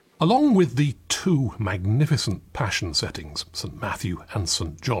Along with the two magnificent Passion settings, St. Matthew and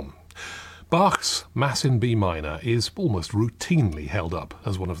St. John, Bach's Mass in B minor is almost routinely held up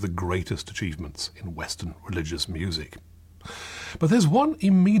as one of the greatest achievements in Western religious music. But there's one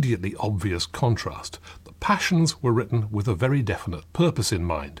immediately obvious contrast. The Passions were written with a very definite purpose in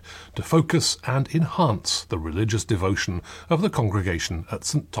mind, to focus and enhance the religious devotion of the congregation at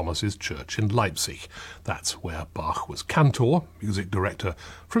St. Thomas's Church in Leipzig. That's where Bach was cantor, music director,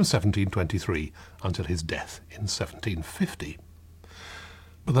 from 1723 until his death in 1750.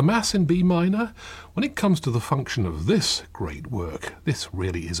 But the Mass in B minor, when it comes to the function of this great work, this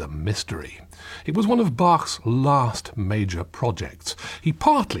really is a mystery. It was one of Bach's last major projects. He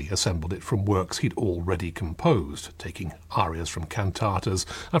partly assembled it from works he'd already composed, taking arias from cantatas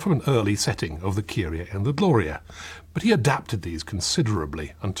and from an early setting of the Kyrie and the Gloria. But he adapted these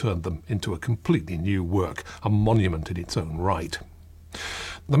considerably and turned them into a completely new work, a monument in its own right.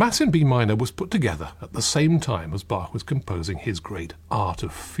 The Mass in B minor was put together at the same time as Bach was composing his great Art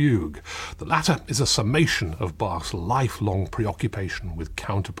of Fugue. The latter is a summation of Bach's lifelong preoccupation with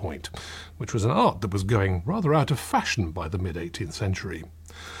counterpoint, which was an art that was going rather out of fashion by the mid-18th century.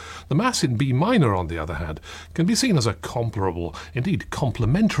 The Mass in B minor, on the other hand, can be seen as a comparable, indeed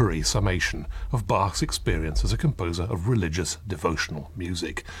complementary summation of Bach's experience as a composer of religious devotional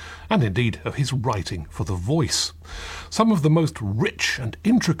music, and indeed of his writing for the voice. Some of the most rich and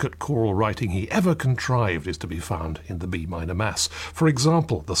intricate choral writing he ever contrived is to be found in the B minor Mass. For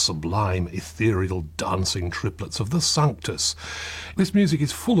example, the sublime, ethereal, dancing triplets of the Sanctus. This music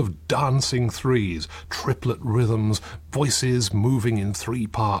is full of dancing threes, triplet rhythms, voices moving in three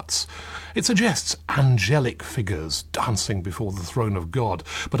parts. It suggests angelic figures dancing before the throne of God,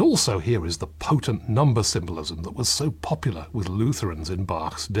 but also here is the potent number symbolism that was so popular with Lutherans in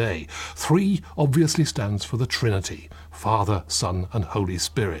Bach's day. 3 obviously stands for the Trinity, Father, Son, and Holy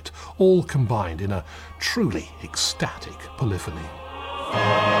Spirit, all combined in a truly ecstatic polyphony.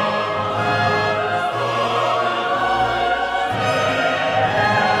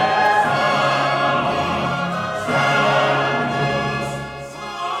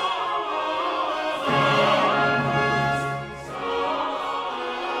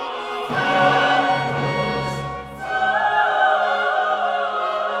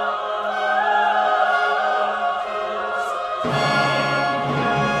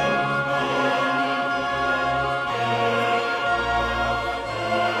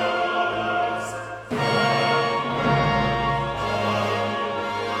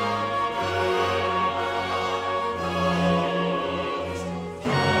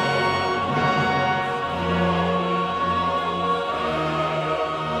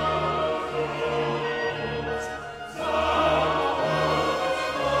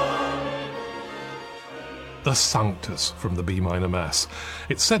 The Sanctus from the B minor Mass.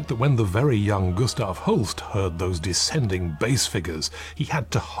 It's said that when the very young Gustav Holst heard those descending bass figures, he had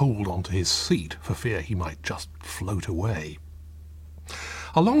to hold onto his seat for fear he might just float away.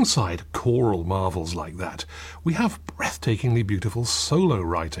 Alongside choral marvels like that, we have breathtakingly beautiful solo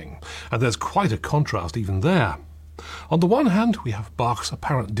writing, and there's quite a contrast even there. On the one hand, we have Bach's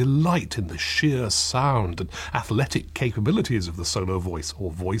apparent delight in the sheer sound and athletic capabilities of the solo voice or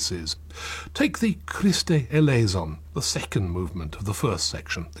voices. Take the Christe eleison, the second movement of the first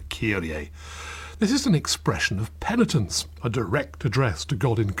section, the Kyrie. This is an expression of penitence, a direct address to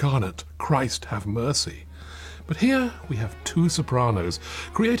God incarnate, Christ have mercy. But here we have 2 sopranos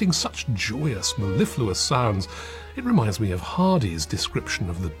creating such joyous, mellifluous sounds. It reminds me of Hardy's description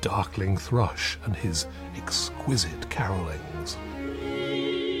of the darkling thrush and his exquisite carolings.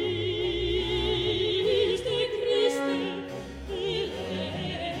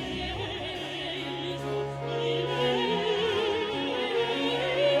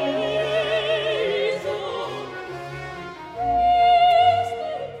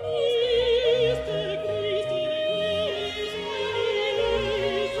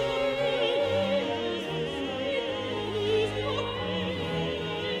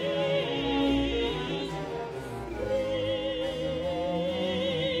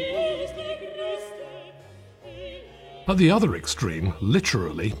 At the other extreme,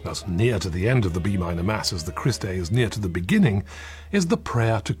 literally, as near to the end of the B minor Mass as the Christe is near to the beginning, is the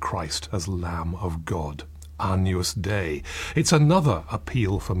prayer to Christ as Lamb of God, Agnus Dei. It's another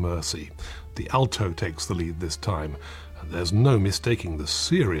appeal for mercy. The alto takes the lead this time, and there's no mistaking the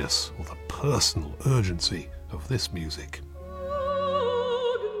serious or the personal urgency of this music.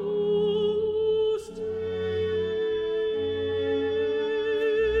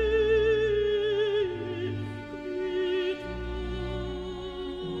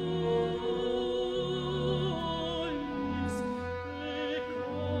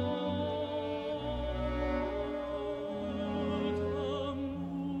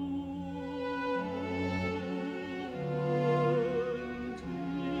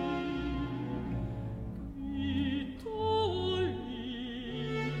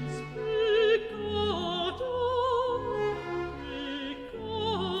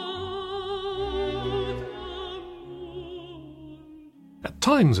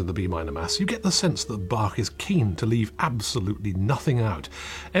 times in the B minor Mass, you get the sense that Bach is keen to leave absolutely nothing out.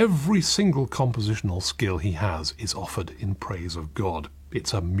 Every single compositional skill he has is offered in praise of God.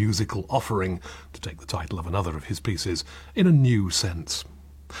 It's a musical offering, to take the title of another of his pieces, in a new sense.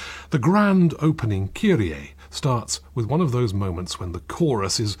 The grand opening Kyrie starts with one of those moments when the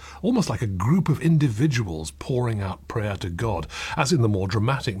chorus is almost like a group of individuals pouring out prayer to God, as in the more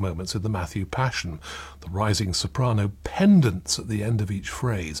dramatic moments in the Matthew Passion. The rising soprano pendants at the end of each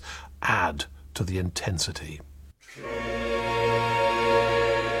phrase add to the intensity.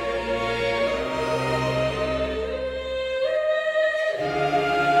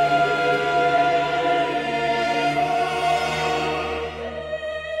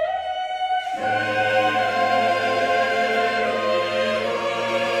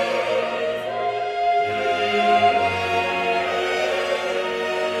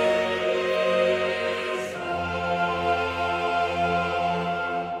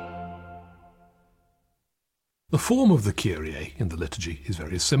 The form of the Kyrie in the liturgy is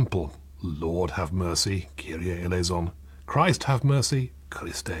very simple. Lord have mercy, Kyrie eleison. Christ have mercy,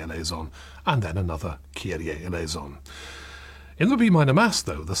 Christe eleison. And then another Kyrie eleison. In the B minor Mass,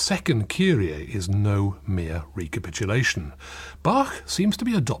 though, the second Kyrie is no mere recapitulation. Bach seems to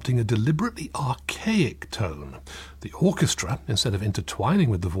be adopting a deliberately archaic tone. The orchestra, instead of intertwining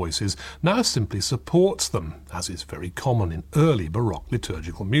with the voices, now simply supports them, as is very common in early Baroque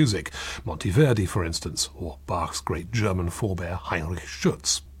liturgical music, Monteverdi, for instance, or Bach's great German forebear Heinrich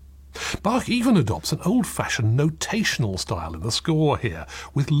Schütz. Bach even adopts an old-fashioned notational style in the score here,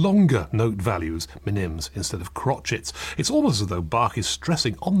 with longer note values, minims, instead of crotchets. It's almost as though Bach is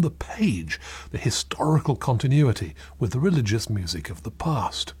stressing on the page the historical continuity with the religious music of the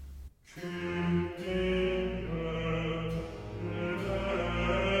past.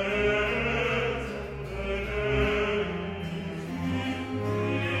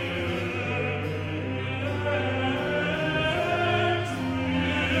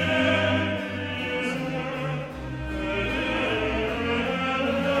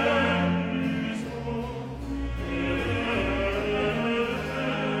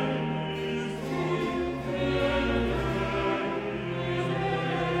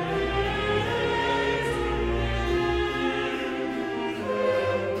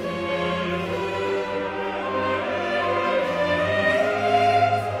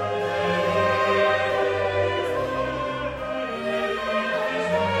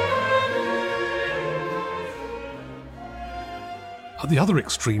 At the other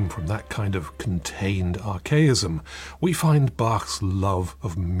extreme from that kind of contained archaism, we find Bach's love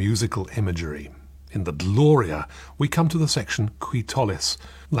of musical imagery. In the Gloria, we come to the section Qui tollis,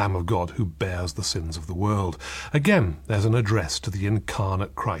 Lamb of God who bears the sins of the world. Again, there's an address to the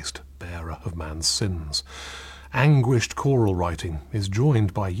incarnate Christ, bearer of man's sins. Anguished choral writing is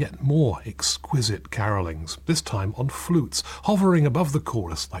joined by yet more exquisite carolings, this time on flutes, hovering above the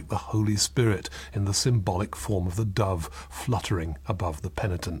chorus like the Holy Spirit in the symbolic form of the dove fluttering above the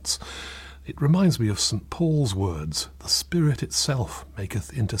penitents. It reminds me of St. Paul's words, "The Spirit itself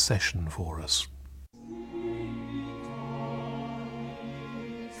maketh intercession for us."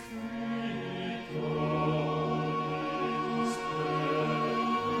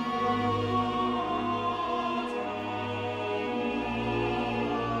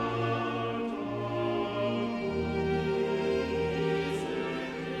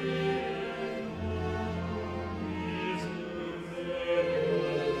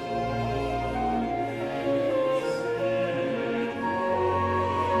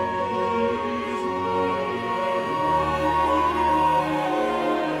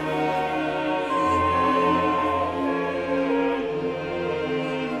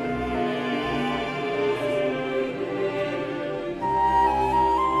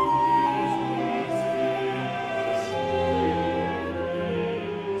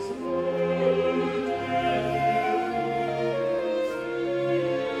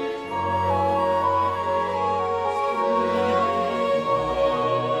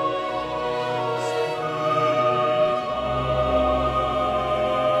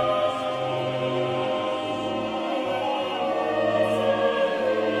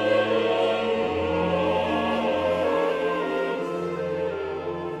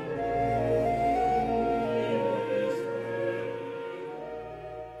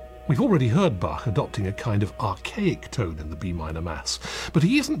 We've already heard Bach adopting a kind of archaic tone in the B minor Mass, but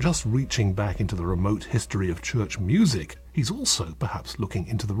he isn't just reaching back into the remote history of church music, he's also perhaps looking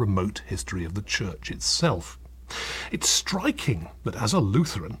into the remote history of the church itself. It's striking that as a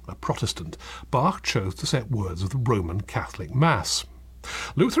Lutheran, a Protestant, Bach chose to set words of the Roman Catholic Mass.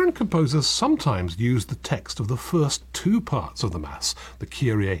 Lutheran composers sometimes used the text of the first two parts of the Mass, the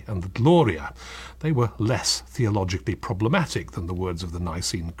Kyrie and the Gloria. They were less theologically problematic than the words of the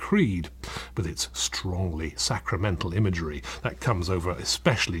Nicene Creed, with its strongly sacramental imagery that comes over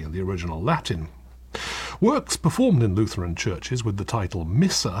especially in the original Latin. Works performed in Lutheran churches with the title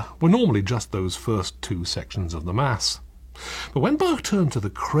Missa were normally just those first two sections of the Mass. But when Bach turned to the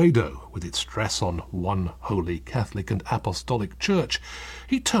Credo, with its stress on one holy Catholic and Apostolic Church,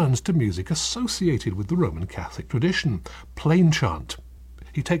 he turns to music associated with the Roman Catholic tradition, plain chant.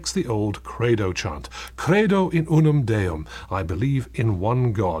 He takes the old Credo chant, Credo in unum Deum, I believe in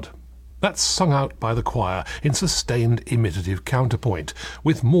one God. That's sung out by the choir in sustained imitative counterpoint,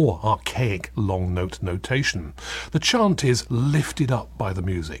 with more archaic long note notation. The chant is lifted up by the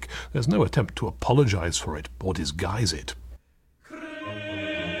music. There's no attempt to apologize for it or disguise it.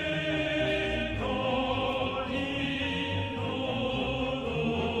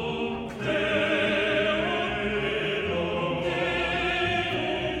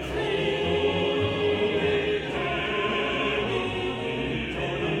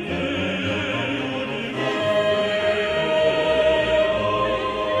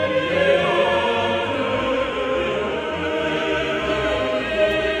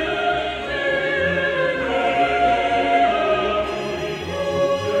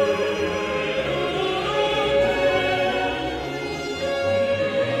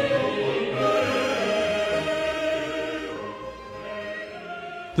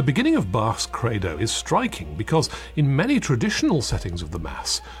 The beginning of Bach's Credo is striking because in many traditional settings of the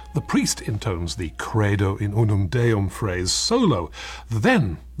Mass, the priest intones the Credo in unum Deum phrase solo,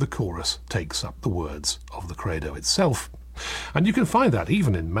 then the chorus takes up the words of the Credo itself. And you can find that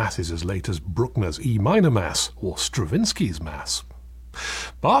even in masses as late as Bruckner's E minor Mass or Stravinsky's Mass.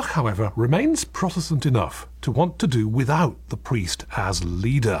 Bach, however, remains Protestant enough to want to do without the priest as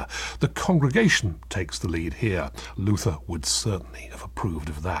leader. The congregation takes the lead here. Luther would certainly have approved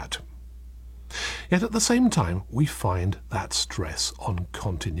of that. Yet at the same time, we find that stress on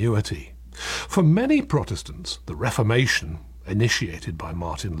continuity. For many Protestants, the Reformation, initiated by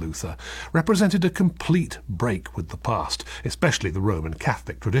Martin Luther, represented a complete break with the past, especially the Roman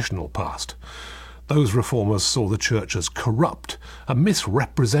Catholic traditional past. Those reformers saw the church as corrupt, a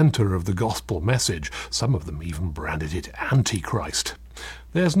misrepresenter of the gospel message. Some of them even branded it Antichrist.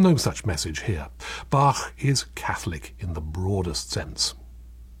 There's no such message here. Bach is Catholic in the broadest sense.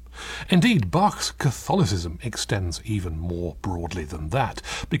 Indeed, Bach's Catholicism extends even more broadly than that,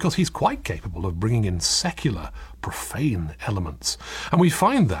 because he's quite capable of bringing in secular, profane elements. And we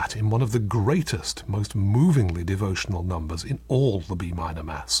find that in one of the greatest, most movingly devotional numbers in all the B minor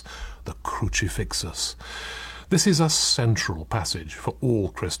Mass, the Crucifixus. This is a central passage for all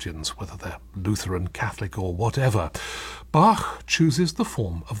Christians, whether they're Lutheran, Catholic or whatever. Bach chooses the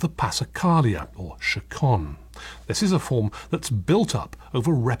form of the Passacaglia, or chaconne. This is a form that's built up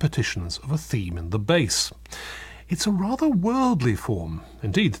over repetitions of a theme in the bass. It's a rather worldly form.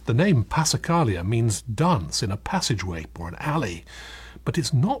 Indeed, the name Passacaglia means dance in a passageway or an alley. But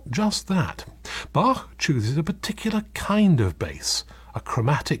it's not just that. Bach chooses a particular kind of bass, a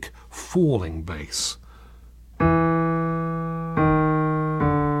chromatic falling bass.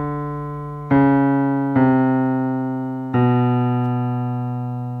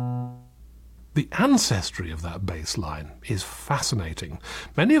 The ancestry of that bass line is fascinating.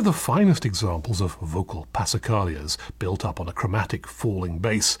 Many of the finest examples of vocal passacaglias built up on a chromatic falling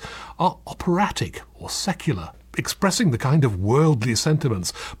bass are operatic or secular, expressing the kind of worldly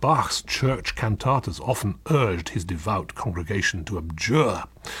sentiments Bach's church cantatas often urged his devout congregation to abjure.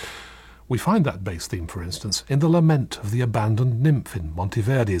 We find that bass theme, for instance, in the Lament of the Abandoned Nymph in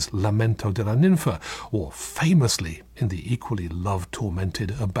Monteverdi's Lamento della Ninfa, or famously in the equally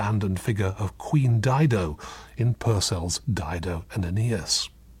love-tormented abandoned figure of Queen Dido in Purcell's Dido and Aeneas.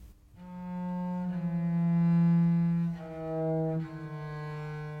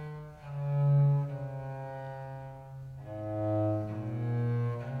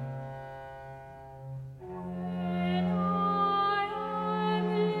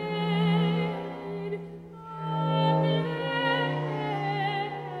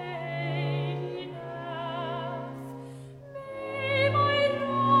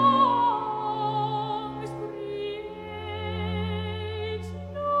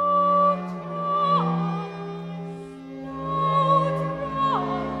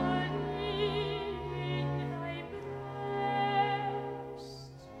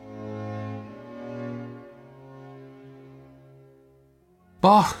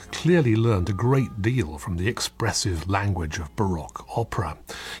 Bach clearly learned a great deal from the expressive language of Baroque opera.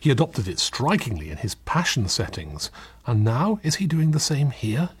 He adopted it strikingly in his Passion settings, and now is he doing the same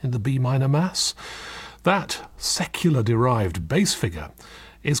here in the B minor Mass? That secular-derived bass figure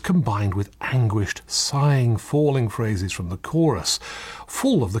is combined with anguished, sighing, falling phrases from the chorus,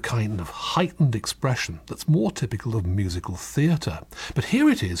 full of the kind of heightened expression that's more typical of musical theatre. But here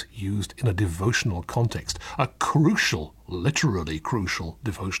it is used in a devotional context, a crucial, literally crucial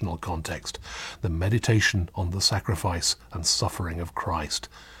devotional context, the meditation on the sacrifice and suffering of Christ.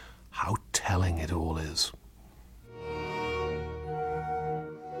 How telling it all is.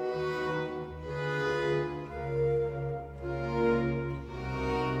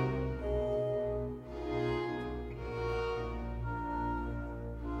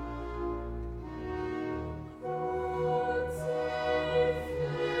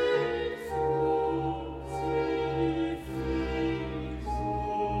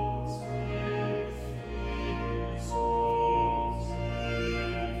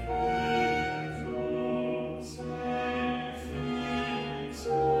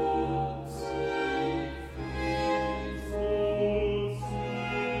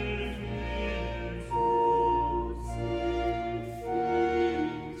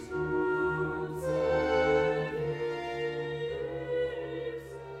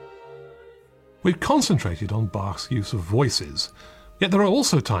 We've concentrated on Bach's use of voices, yet there are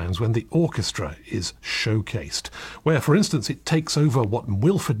also times when the orchestra is showcased, where, for instance, it takes over what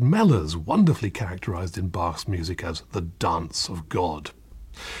Wilfrid Mellers wonderfully characterised in Bach's music as the dance of God.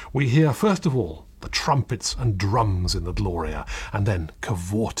 We hear, first of all, the trumpets and drums in the Gloria, and then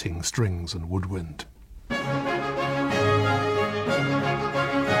cavorting strings and woodwind.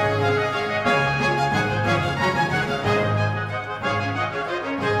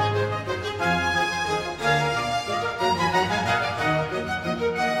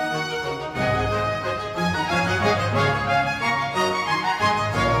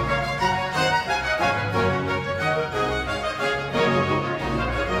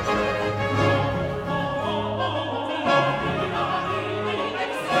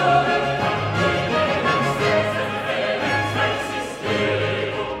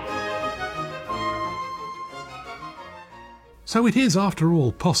 So it is, after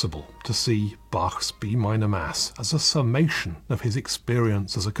all, possible to see Bach's B minor Mass as a summation of his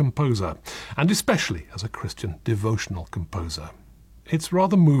experience as a composer, and especially as a Christian devotional composer. It's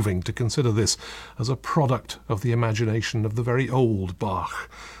rather moving to consider this as a product of the imagination of the very old Bach,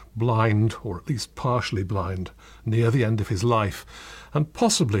 blind, or at least partially blind, near the end of his life, and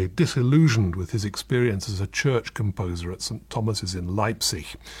possibly disillusioned with his experience as a church composer at St. Thomas's in Leipzig.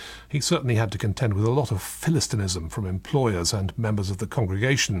 He certainly had to contend with a lot of Philistinism from employers and members of the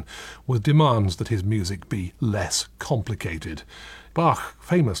congregation, with demands that his music be less complicated. Bach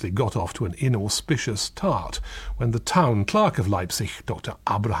famously got off to an inauspicious start when the town clerk of Leipzig, Dr.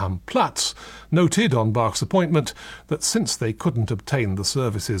 Abraham Platz, noted on Bach's appointment that since they couldn't obtain the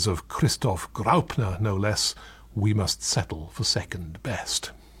services of Christoph Graupner, no less, we must settle for second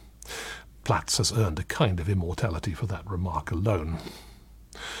best. Platz has earned a kind of immortality for that remark alone.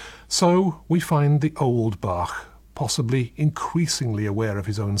 So we find the old Bach, possibly increasingly aware of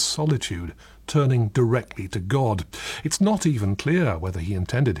his own solitude, turning directly to God. It's not even clear whether he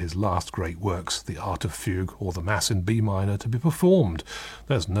intended his last great works, the Art of Fugue or the Mass in B minor, to be performed.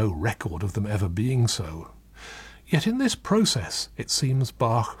 There's no record of them ever being so. Yet in this process, it seems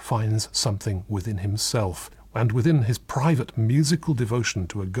Bach finds something within himself, and within his private musical devotion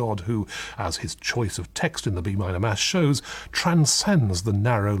to a God who, as his choice of text in the B minor Mass shows, transcends the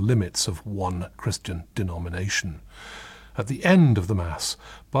narrow limits of one Christian denomination. At the end of the Mass,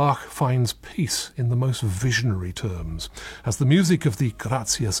 Bach finds peace in the most visionary terms, as the music of the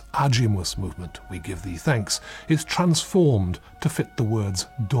Gratias Agimus movement, We Give Thee Thanks, is transformed to fit the words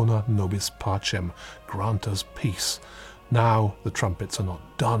Dona nobis pacem, grant us peace. Now the trumpets are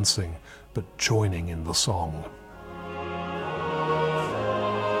not dancing, but joining in the song.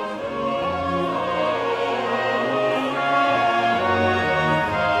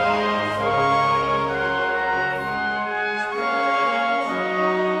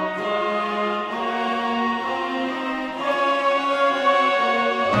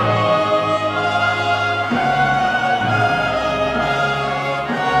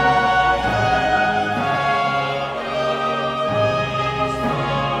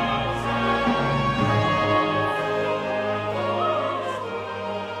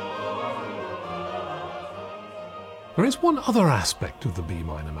 There is one other aspect of the B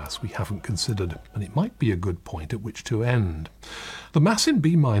minor Mass we haven't considered, and it might be a good point at which to end. The Mass in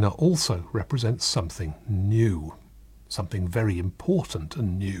B minor also represents something new. something very important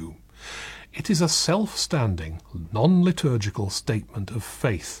and new. It is a self-standing, non-liturgical statement of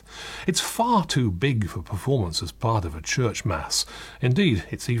faith. It's far too big for performance as part of a church mass. Indeed,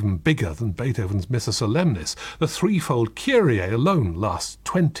 it's even bigger than Beethoven's Missa Solemnis. The threefold Kyrie alone lasts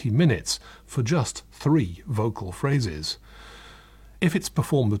 20 minutes for just 3 vocal phrases. If it's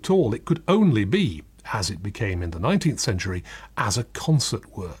performed at all, it could only be, as it became in the 19th century, as a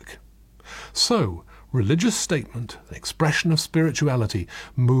concert work. So, religious statement, an expression of spirituality,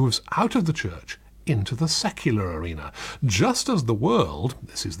 moves out of the church into the secular arena, just as the world,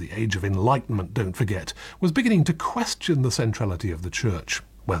 this is the age of enlightenment, don't forget, was beginning to question the centrality of the church,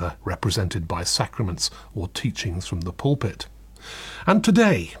 whether represented by sacraments or teachings from the pulpit. And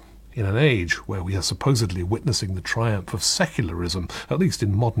today, in an age where we are supposedly witnessing the triumph of secularism, at least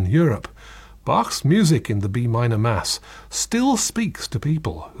in modern Europe, Bach's music in the B minor Mass still speaks to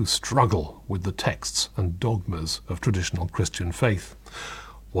people who struggle with the texts and dogmas of traditional Christian faith.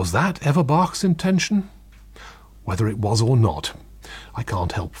 Was that ever Bach's intention? Whether it was or not, I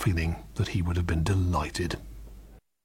can't help feeling that he would have been delighted.